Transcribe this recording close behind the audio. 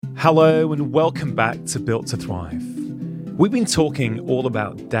Hello and welcome back to Built to Thrive. We've been talking all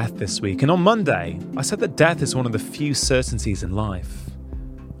about death this week, and on Monday, I said that death is one of the few certainties in life.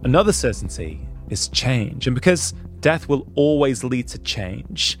 Another certainty is change, and because death will always lead to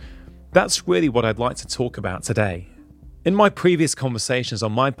change, that's really what I'd like to talk about today. In my previous conversations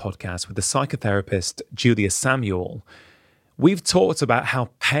on my podcast with the psychotherapist Julia Samuel, we've talked about how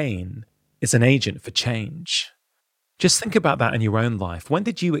pain is an agent for change. Just think about that in your own life. When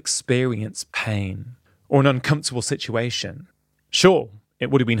did you experience pain or an uncomfortable situation? Sure,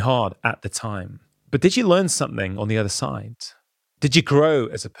 it would have been hard at the time, but did you learn something on the other side? Did you grow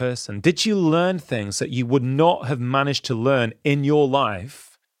as a person? Did you learn things that you would not have managed to learn in your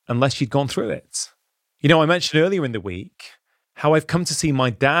life unless you'd gone through it? You know, I mentioned earlier in the week how I've come to see my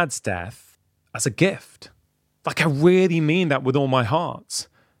dad's death as a gift. Like, I really mean that with all my heart.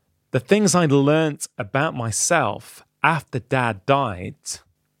 The things I learnt about myself after Dad died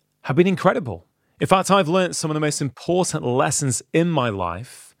have been incredible. In fact, I've learnt some of the most important lessons in my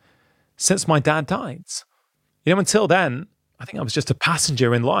life since my dad died. You know, until then, I think I was just a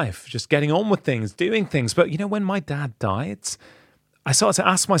passenger in life, just getting on with things, doing things. But you know, when my dad died, I started to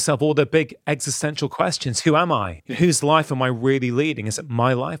ask myself all the big existential questions. Who am I? Whose life am I really leading? Is it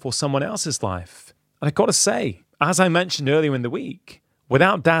my life or someone else's life? And I've got to say, as I mentioned earlier in the week,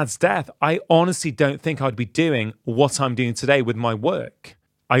 without Dad's death, I honestly don't think I'd be doing what I'm doing today with my work.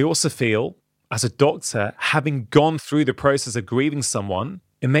 I also feel, as a doctor, having gone through the process of grieving someone,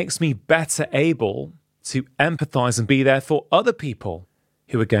 it makes me better able to empathize and be there for other people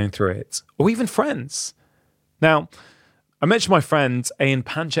who are going through it, or even friends. Now, I mentioned my friend Ian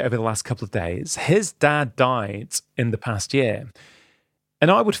Pancher over the last couple of days. His dad died in the past year,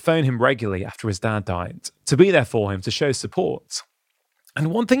 and I would phone him regularly after his dad died to be there for him, to show support. And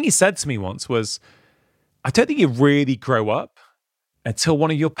one thing he said to me once was, I don't think you really grow up until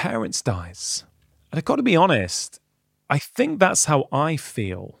one of your parents dies. And I've got to be honest, I think that's how I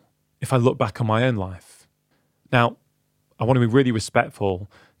feel if I look back on my own life. Now, I want to be really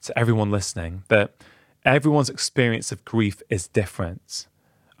respectful to everyone listening that everyone's experience of grief is different.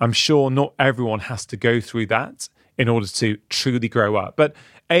 I'm sure not everyone has to go through that in order to truly grow up. But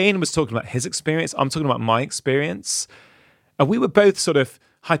Ian was talking about his experience. I'm talking about my experience. And we were both sort of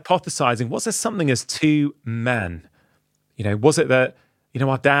hypothesizing, was there something as two men? You know, was it that, you know,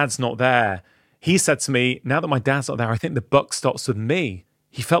 our dad's not there? He said to me, now that my dad's not there, I think the buck stops with me.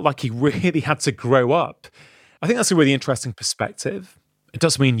 He felt like he really had to grow up. I think that's a really interesting perspective. It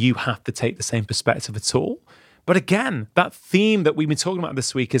doesn't mean you have to take the same perspective at all. But again, that theme that we've been talking about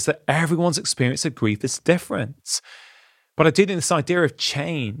this week is that everyone's experience of grief is different. But I do think this idea of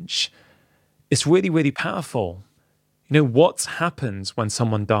change is really, really powerful. You know, what happens when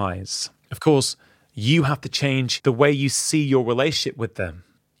someone dies? Of course, you have to change the way you see your relationship with them.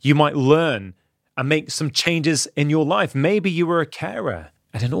 You might learn and make some changes in your life. Maybe you were a carer,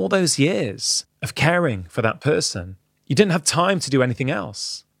 and in all those years of caring for that person, you didn't have time to do anything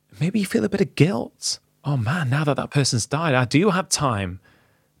else. Maybe you feel a bit of guilt. Oh man, now that that person's died, I do have time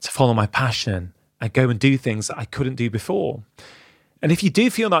to follow my passion and go and do things that I couldn't do before. And if you do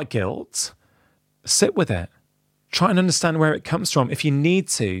feel that guilt, sit with it. Try and understand where it comes from. If you need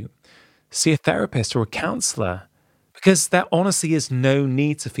to, see a therapist or a counselor, because there honestly is no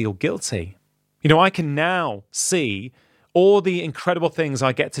need to feel guilty. You know, I can now see all the incredible things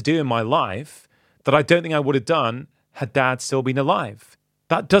I get to do in my life that I don't think I would have done had Dad still been alive.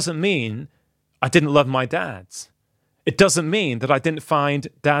 That doesn't mean I didn't love my dad. It doesn't mean that I didn't find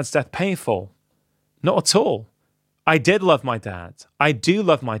Dad's death painful. Not at all. I did love my dad. I do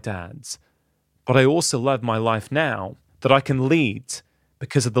love my dad. But I also love my life now that I can lead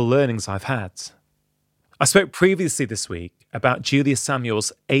because of the learnings I've had. I spoke previously this week about Julia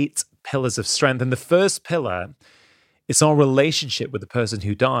Samuel's 8 pillars of strength. And the first pillar is our relationship with the person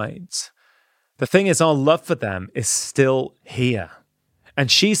who died. The thing is, our love for them is still here. And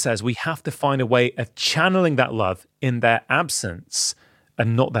she says we have to find a way of channeling that love in their absence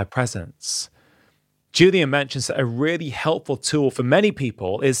and not their presence. Julia mentions that a really helpful tool for many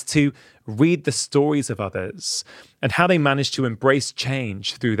people is to read the stories of others and how they manage to embrace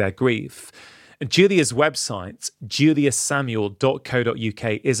change through their grief. And Julia's website,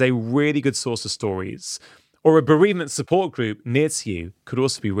 juliasamuel.co.uk, is a really good source of stories, or a bereavement support group near to you could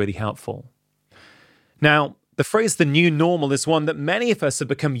also be really helpful. Now, the phrase the new normal is one that many of us have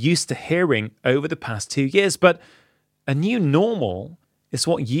become used to hearing over the past 2 years, but a new normal is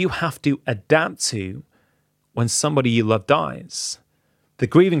what you have to adapt to when somebody you love dies. The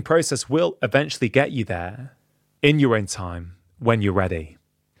grieving process will eventually get you there in your own time when you're ready.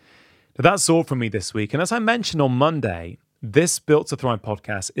 Now, that's all from me this week. And as I mentioned on Monday, this Built to Thrive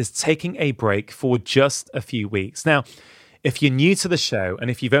podcast is taking a break for just a few weeks. Now, if you're new to the show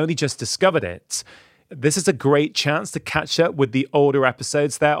and if you've only just discovered it, this is a great chance to catch up with the older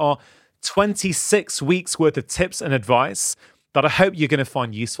episodes. There are 26 weeks worth of tips and advice that I hope you're going to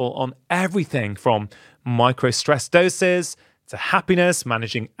find useful on everything from micro stress doses to happiness,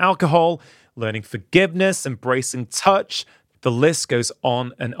 managing alcohol, learning forgiveness, embracing touch. The list goes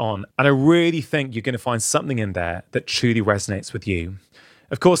on. And I really think you're going to find something in there that truly resonates with you.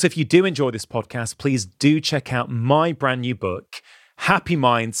 Of course, if you do enjoy this podcast, please do check out my brand new book, Happy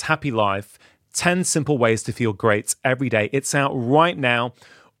Minds, Happy Life, 10 Simple Ways to Feel Great Every Day. It's out right now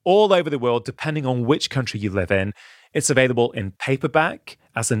all over the world, depending on which country you live in. It's available in paperback,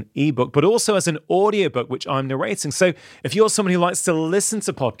 as an ebook, but also as an audiobook, which I'm narrating. So if you're someone who likes to listen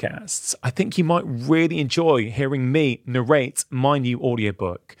to podcasts, I think you might really enjoy hearing me narrate my new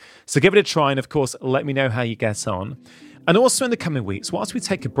audiobook. So give it a try, and of course, let me know how you get on. And also in the coming weeks, whilst we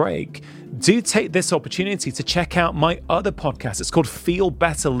take a break, do take this opportunity to check out my other podcast. It's called Feel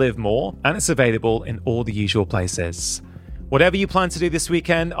Better, Live More, and it's available in all the usual places. Whatever you plan to do this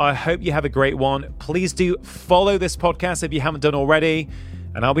weekend, I hope you have a great one. Please do follow this podcast if you haven't done already,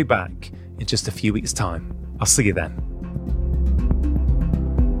 and I'll be back in just a few weeks' time. I'll see you then.